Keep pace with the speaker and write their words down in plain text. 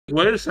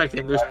Wait a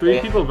second. There's 3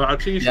 people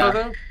vouching each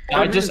other. I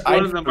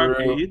one of them might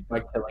be by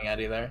killing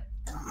Eddie there.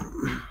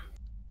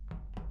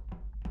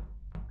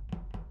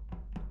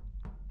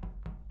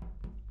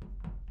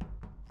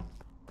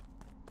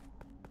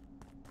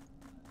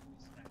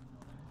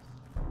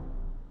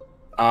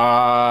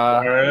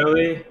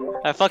 Really?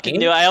 I fucking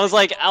knew. I was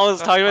talking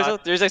to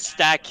myself. There's a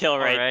stack kill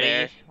right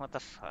there. What the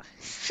fuck?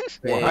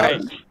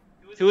 Alright.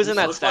 Who was in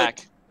that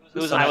stack?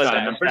 Who was in that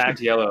stack? I'm pretty sure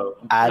it's yellow.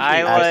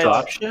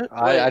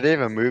 I didn't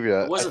even move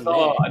yet. It wasn't me.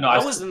 No,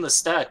 I was in the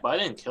stack, but I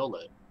didn't kill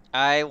it.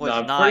 I was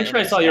I'm not. pretty sure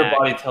I in the saw your stack.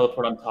 body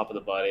teleport on top of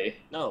the body.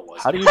 No, it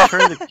wasn't. How do you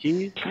turn the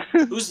key?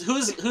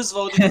 Who's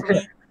voting for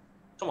me?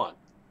 Come on.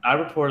 I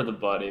reported the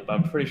body, but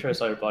I'm pretty sure I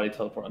saw your body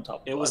teleport on top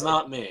of the body. It was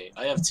not me.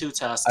 I have 2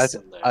 tasks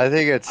in there. I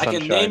think it's I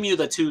can name you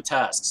the 2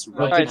 tasks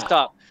right Alright, now.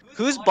 stop.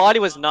 Whose body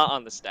was not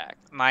on the stack?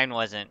 Mine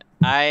wasn't.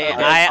 I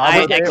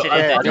exited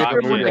the drop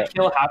When the ship.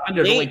 kill happened,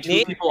 there's only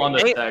 2 people on the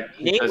stack.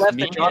 Nate because left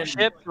me the drop and-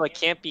 ship, so it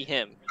can't be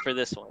him for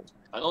this one.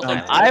 I don't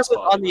think I Nate's was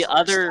body on the on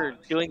other,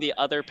 stack. doing the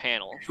other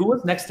panel. Who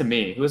was next to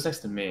me? Who was next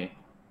to me?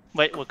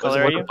 Wait, what Was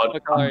color it are you?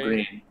 What color are I'm you?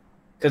 green.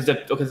 Because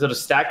there's a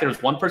stack. There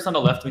was one person on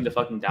the left doing the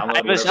fucking download.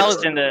 I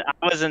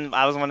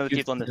was one of the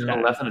people in the on the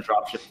stack. left in a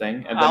dropship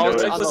thing, and I then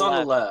was there Nick was was on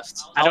the left.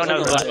 I don't know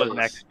who was I on the was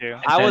next to.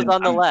 I was then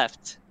on the I'm-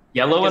 left.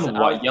 yellow because and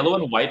white. Yellow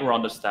and white were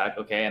on the stack,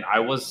 okay, and I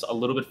was a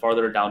little bit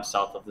farther down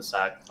south of the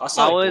stack. I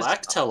saw I was-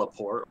 Black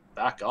teleport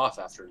back off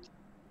after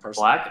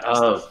person. Black?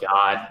 Oh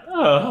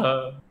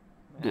god.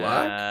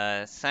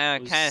 Black?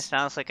 Kind of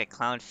sounds like a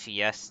clown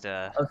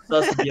fiesta. I'm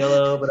sus of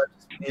yellow, but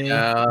I'm just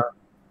Yeah.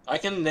 I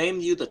can name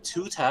you the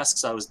 2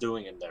 tasks I was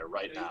doing in there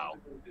right now.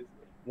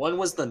 One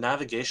was the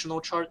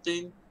navigational chart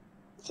thing.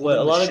 What,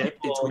 a lot of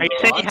ship people- between You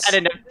said you dots. had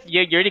enough.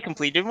 You already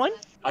completed one?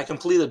 I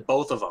completed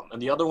both of them,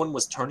 and the other one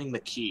was turning the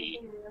key.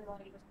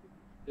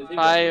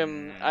 I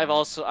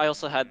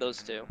also had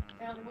those 2.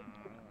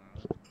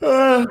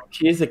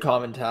 She's the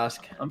common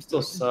task. I'm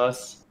still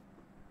sus.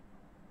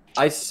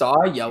 I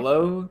saw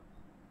yellow.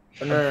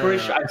 I'm pretty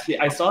sure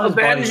I saw his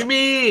Avenge body.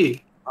 me!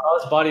 I saw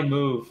his body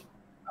move.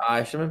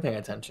 I should have been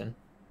paying attention.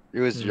 It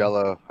was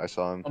yellow. I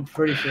saw him. I'm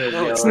pretty sure it's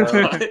No, it's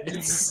yellow. not.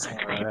 It's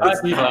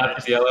That's me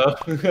laughing, yellow.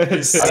 I already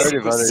voted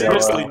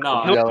seriously yellow.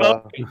 not.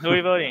 Yellow. Who are we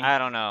voting? I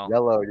don't know.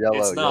 Yellow.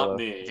 It's not Yellow.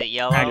 me. Is it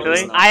yellow?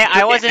 Actually?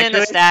 I wasn't in the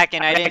Actually- stack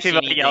and I I didn't actually see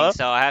voted anything, yellow.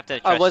 so I have to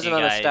trust I wasn't you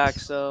on the guys stack,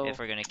 so if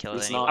we're gonna kill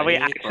It's anyone. not Are we me,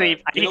 actually?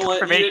 but I you need know what,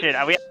 confirmation.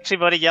 Are we actually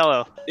voting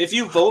yellow? If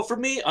you vote for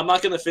me, I'm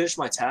not gonna finish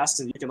my tasks,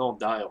 and you can all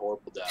die a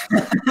horrible death.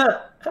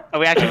 Are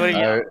we actually voting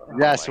yellow?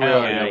 Yes, we Oh,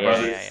 are. yeah,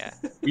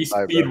 yeah. We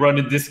Bye, speed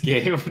running this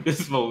game. This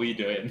is what we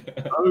doing.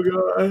 Oh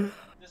god.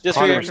 Just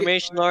for your Connor.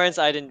 information, Lawrence,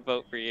 I didn't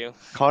vote for you.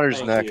 Connor's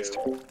Thank next.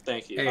 you.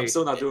 Thank you. Hey. I'm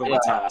still not doing my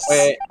tasks.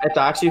 Wait, it's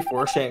actually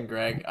for Shane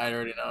Greg. I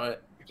already know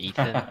it.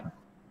 Ethan. What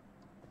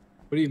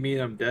do you mean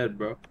I'm dead,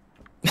 bro?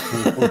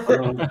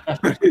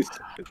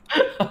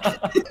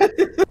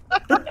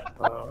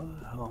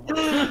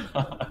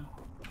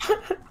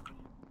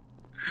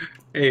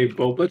 Hey,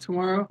 Boba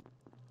tomorrow?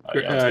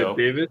 Alright, let's go.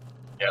 David?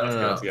 Yeah,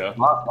 let's go.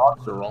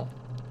 Lobster roll.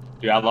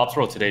 Dude, our lobster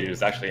roll today, dude,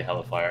 is actually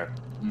hella fire.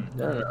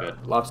 No.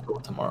 Good. Lobster roll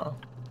tomorrow.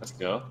 Let's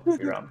go.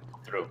 Here, I'm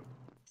through.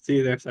 See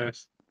you there,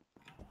 Cyrus.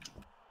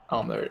 Oh,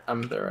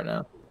 I'm there right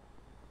now.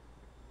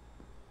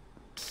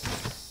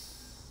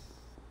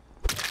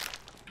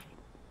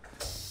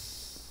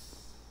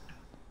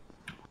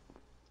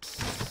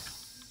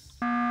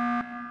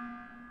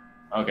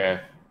 Okay.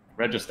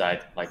 Red just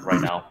died, like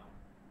right now.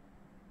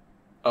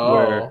 Oh.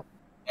 Where?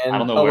 And, I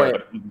don't know oh, where,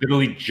 wait. but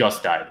literally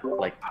just died,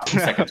 like 2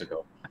 seconds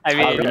ago. I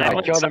mean, I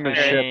I killed him in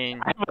ship.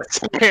 mean, I was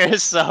there,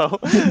 so.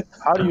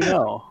 How do you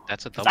know?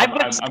 That's a double.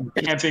 I'm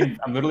camping.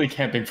 I'm literally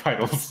camping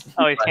vitals.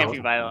 Oh, he's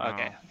camping vital.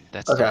 Okay.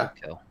 That's Okay. double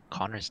kill.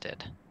 Connor's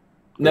dead.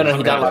 No,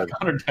 he died. like-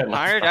 Connor died last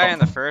Connor round. died in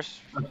the first.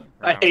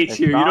 I hate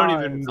you. You don't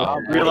even Oh,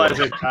 realize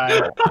it,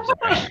 Kyle.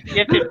 You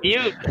have to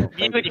mute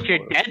if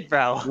you're dead,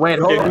 bro. Wait,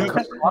 hold Okay,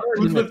 on.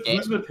 who's,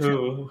 who's with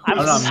who? I'm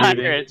I'm not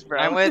Cyrus, bro.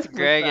 I'm with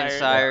Greg and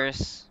Cyrus.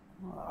 Cyrus.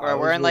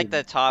 We're in like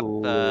the top,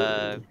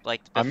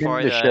 like I'm in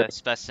before the the ship.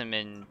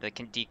 specimen, the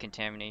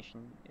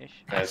decontamination ish.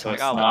 Yeah, so I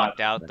it's got not- locked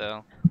out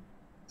though.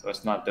 So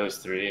it's not those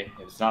 3. If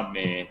it's not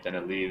me, then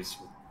it leaves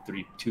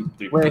 3, 2,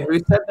 3. Wait, who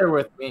said they're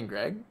with me and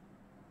Greg?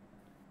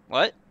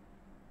 What?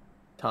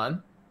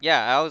 Ton?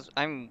 Yeah,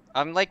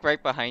 I'm like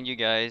right behind you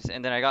guys,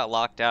 and then I got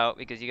locked out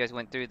because you guys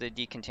went through the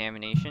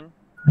decontamination.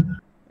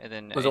 And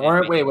then Was I didn't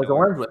Orange? make Wait, it was go.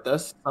 Orange with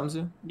us?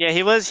 SumTzu? Yeah,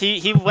 he was.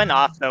 He went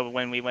off though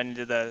when we went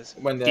into the.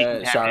 When the showers.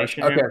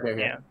 Decontamination Okay, room? okay.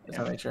 Yeah, Just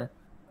want to make sure.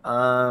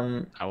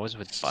 I was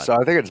with Bud. So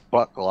I think it's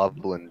Buck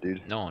Loveland,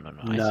 dude. No. No,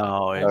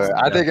 it's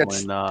I think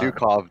it's definitely not.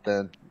 Dukov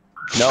then.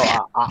 No,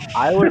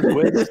 I was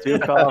with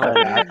Stukov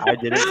and I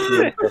didn't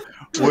see it.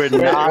 We're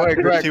not wait,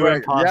 the Greg, 2 Greg,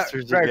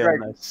 imposters yeah, Greg, again.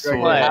 Greg, I Greg,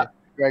 swear.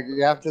 Greg,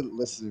 you have to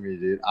listen to me,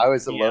 dude. I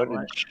was Yeah, alone.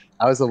 what?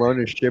 I was alone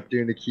in ship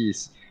doing the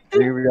keys.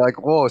 And you were like,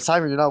 "Whoa,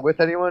 Simon, you're not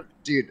with anyone,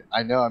 dude."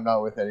 I know I'm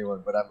not with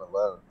anyone, but I'm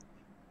alone.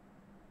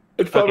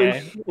 It's probably.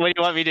 Okay. What do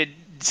you want me to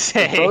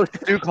say? Throw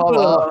Stukov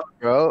off,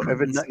 bro.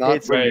 If it's not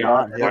It's Wait,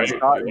 not. why- It's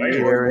not why-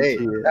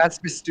 guarantee. It has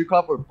to be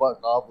Stukov or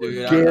Butt Goblin.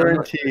 Dude,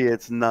 Guarantee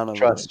it's none of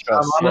Trust, them.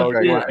 trust. I'm on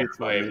Greg.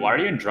 the- Wait, why are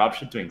you in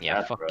dropship doing Yeah,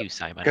 that, fuck bro? you,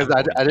 Simon. Because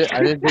I'm I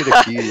voting. didn't do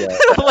the key yet.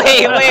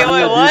 wait,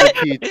 what?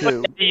 Key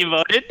too. You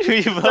voted? Who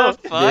you The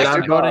vote? Dude, fuck?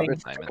 I'm voting.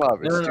 It's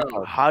Stukov. It's No, no, no.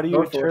 Stukov. How do you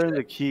Go for turn it.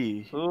 the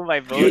key? Who am I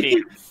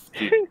voting?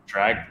 You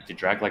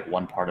drag like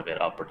one part of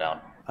it up or down.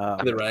 To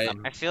the right.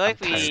 I feel like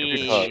I'm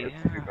tired of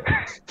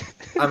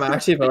we. I'm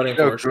actually voting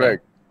Yo, for Greg.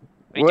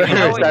 Wait, Where do you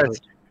know is what- that?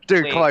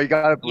 Dude, wait, come on, you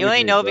gotta You believe only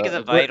me, know bro. because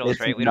of But vitals, it's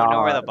right? We don't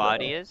know where the not,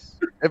 body bro. is.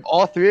 If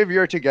all three of you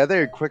are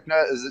together,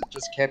 QuickNut is it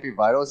just can't be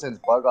vitals and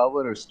it's Bug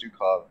Goblin or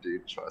Stukov,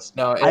 dude. Trust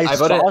me. No, I I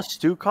voted. saw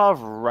Stukov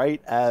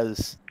right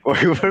as Or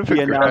you would have he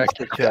been announced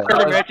the kill.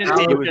 An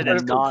emergency It was after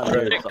this. not Call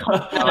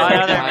yourself.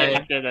 another I- emergency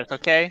after this,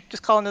 okay?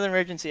 Just call another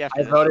emergency after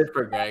I this. voted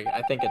for Greg.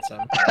 I think it's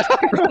him.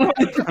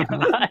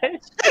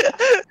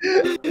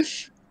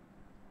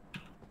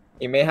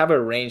 You may have a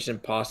ranged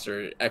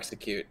imposter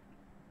execute.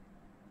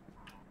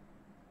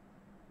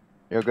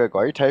 Yo, Greg,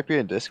 why are you typing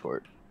in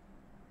Discord?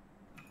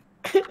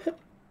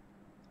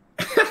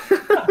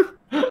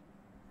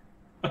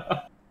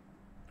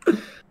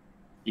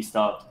 He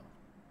stopped.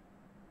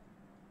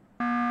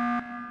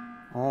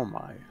 Oh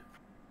my.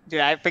 Dude,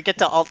 I forget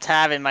to alt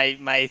tab and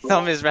my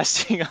thumb is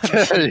resting on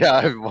Yeah,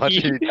 I'm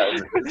watching you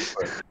guys in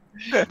Discord.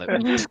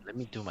 Let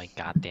me do my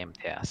goddamn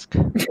task.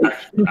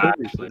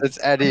 Actually, It's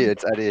Eddie.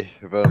 It's Eddie.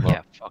 Vote him Yeah,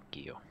 up. fuck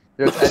you.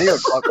 Yo, it's Eddie or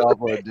Bug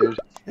Goblin, dude.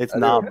 It's I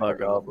not don't- Bug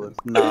Goblin.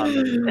 It's not me.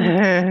 Wait,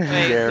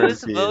 who's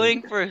Guaranteed.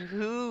 voting for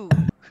who?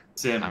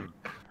 Sim.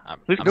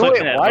 Who's I'm No, wait,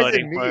 looking at why is it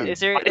voting me? for?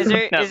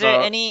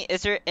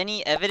 Is there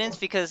any evidence?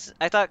 Because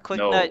I thought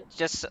QuickNut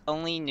just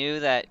only knew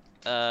that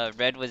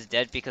Red was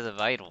dead because of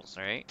vitals,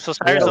 right? So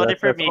Cyrus Yeah, voted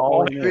for that's me.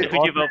 all I Who'd knew. you vote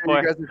All three for? of you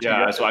guys are Yeah,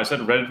 together. so I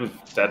said Reddit was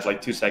dead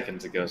like 2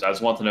 seconds ago, so I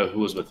just want to know who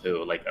was with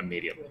who, like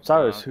immediately.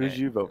 Cyrus, Okay. who'd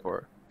you vote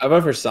for? I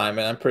vote for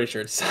Simon. I'm pretty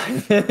sure it's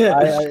Simon.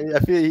 I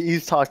feel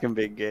he's talking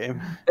big game.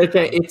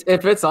 Okay,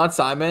 if it's not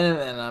Simon,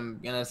 and I'm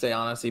gonna say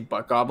honestly,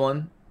 Butt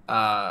Goblin.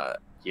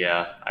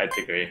 Yeah, I'd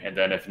agree. And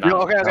then if not, Yo,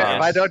 okay. If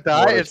I don't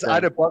die, Well, it's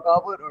either Bug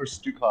Goblin or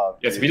Stukov.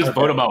 yes, we just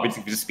vote him out. We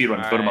just speed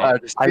run, vote him Alright.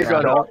 out. Just I speed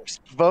run don't- it.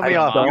 Vote me I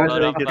off. don't You guys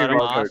vote are him getting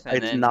off, voted. and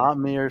It's then- not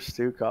me or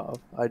Stukov.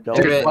 I don't.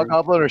 Okay. It's Bug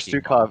Goblin or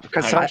Stukov.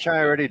 Because I- Sunshine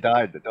already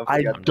died. Don't I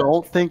forget that.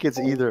 don't think it's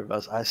either of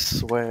us. I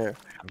swear.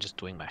 I'm just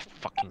doing my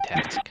fucking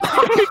task.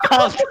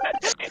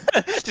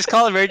 Just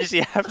call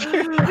emergency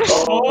after.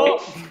 Oh,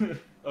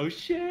 oh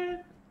shit.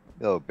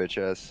 Yo, bitch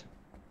ass.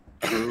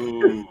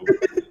 Ooh.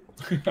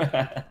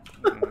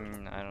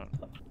 I don't.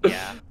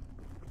 Yeah.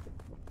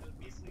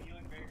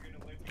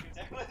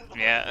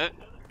 Yeah.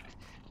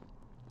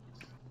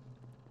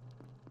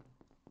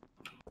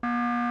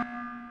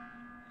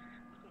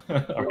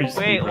 Are we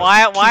Wait,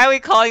 why are we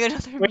calling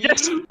another We're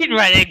just meeting? speed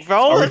running,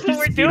 bro. Are That's we what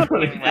we're speed doing.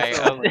 running? Wait,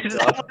 oh Is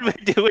that what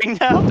we're doing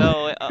now?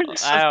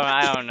 So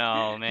I don't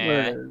know,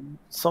 man.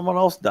 Someone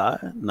else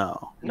died?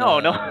 No. No,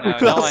 No,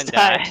 who no else one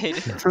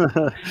died?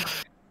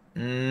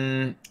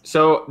 died.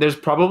 So there's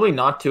probably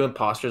not 2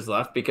 imposters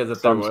left because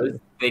if there SumTzu. was,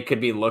 they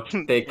could be looked.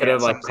 They could Yeah,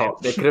 have like SumTzu.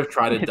 called, they could have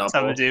tried to double.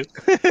 SumTzu.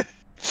 I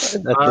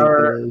think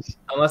it is.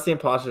 Unless the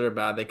imposters are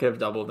bad, they could have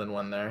doubled in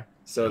one there.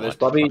 So You know there's what?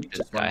 probably Fuck this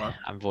just one guy. more.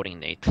 I'm voting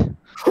Nate.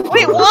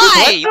 Wait,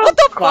 why? What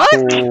the fuck?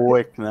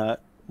 Quick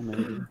nut.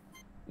 Maybe.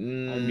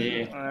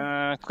 Me.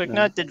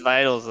 QuickNut did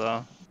vitals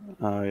though.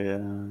 Oh yeah.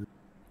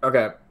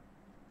 Okay,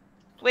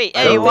 Wait,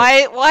 I Eddie, don't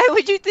why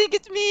would you think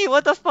it's me?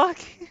 What the fuck?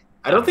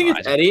 I don't think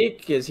it's Eddie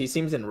because he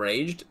seems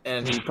enraged,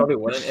 and he probably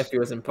wouldn't if he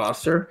was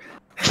imposter.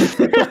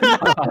 Isn't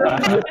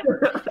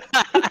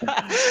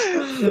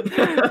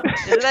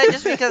that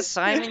just because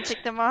Simon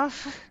ticked him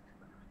off?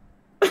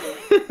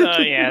 Oh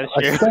yeah,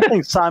 I that's still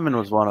think Simon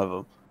was one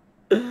of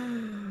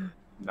them.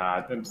 Nah,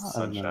 I think it's I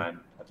don't know. Sunshine.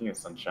 I think it's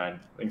Sunshine.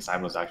 I think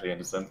Simon was actually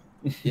innocent.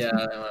 Yeah, I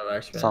might have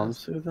actually. been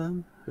honest. SumTzu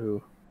then?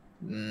 Who?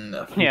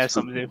 No. Yeah,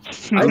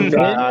 SumTzu. I've been,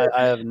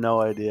 I have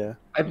no idea.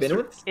 I've been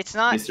with. It's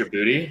not. Mr.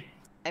 Booty?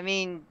 I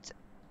mean.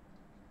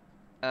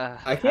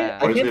 I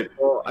can't. Or I is can't. it-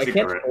 Pull, I Is it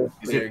can't. correct? pull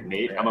Is clear- it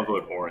Nate? I'm gonna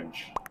vote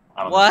orange.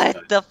 I don't What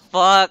know. the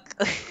fuck?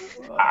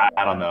 I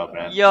don't know,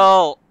 man.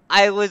 Yo,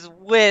 I was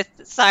with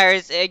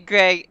Cyrus and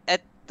Greg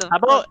at the. How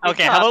about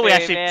fucking how about we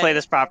cafe, actually man. play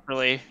this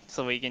properly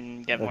so we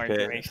can get more Okay,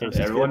 information.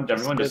 so Everyone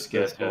just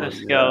skip skip. this one,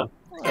 Let's go.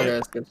 Okay,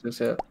 let's get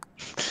this out.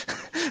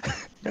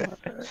 Dude,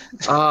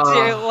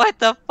 what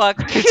the fuck?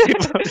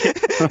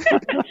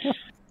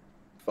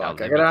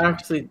 Fuck, I gotta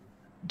actually.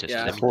 Just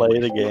Yeah. let me Play do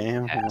the my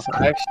game. task.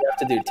 I actually have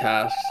to do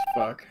tasks.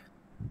 Fuck.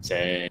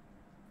 Same.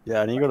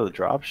 Yeah, I need to go to the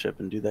dropship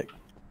and do that.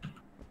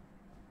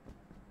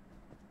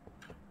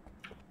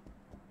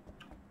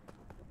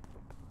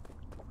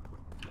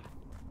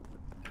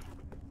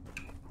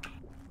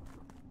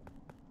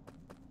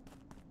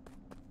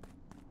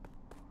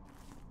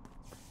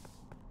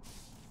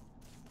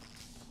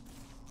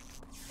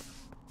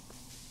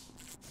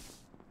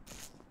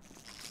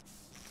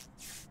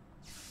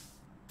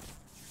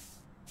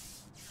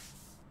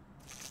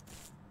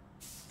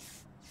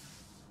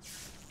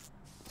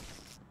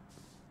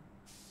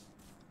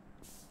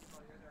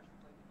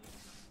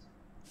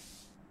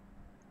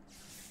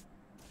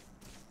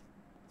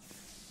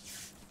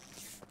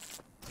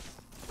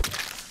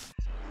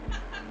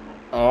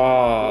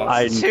 Oh,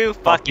 I It's too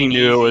fucking fucking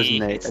knew it was easy.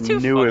 Nate. It's I too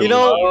knew it fucking You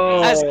know,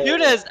 Oh. as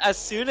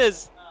soon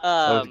as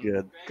That was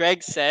good.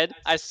 Greg said,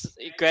 I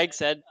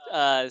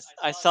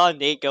saw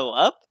Nate go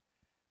up.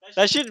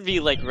 That should be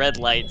like red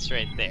lights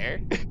right there.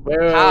 wait,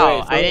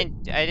 How? so- I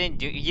didn't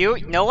do you.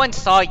 No one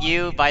saw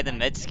you by the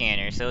mid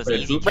scanner, so it was Wait,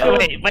 easy who kill.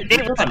 killed- But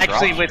Nate was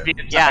actually with the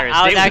Yeah, entire.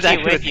 I was Nate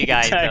actually with the you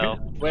guys entire- though.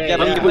 Wait, Yeah,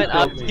 but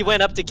yeah. he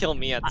went up to kill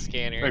me at the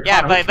scanner. Wait,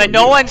 Yeah, Connor, who but killed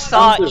no you? one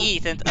saw SumTzu.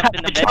 Ethan up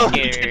in the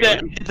mid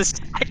scanner. The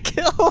stack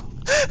kill.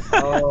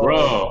 Oh. Bro,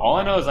 all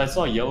I know is I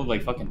saw yellow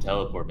like fucking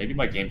teleport. Maybe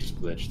my game just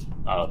glitched.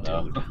 I don't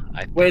know. Dude,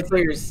 I Wait, so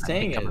you're I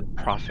saying think I'm it?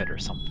 a prophet or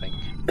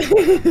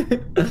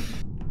something.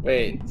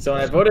 Wait, so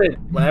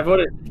when I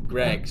voted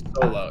Greg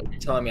solo, you're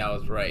telling me I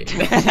was right.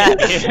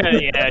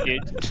 yeah,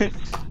 dude.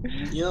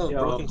 You know, Yo.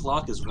 broken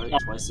clock is right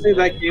twice a Hey, day.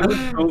 that game was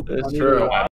so That's funny. true.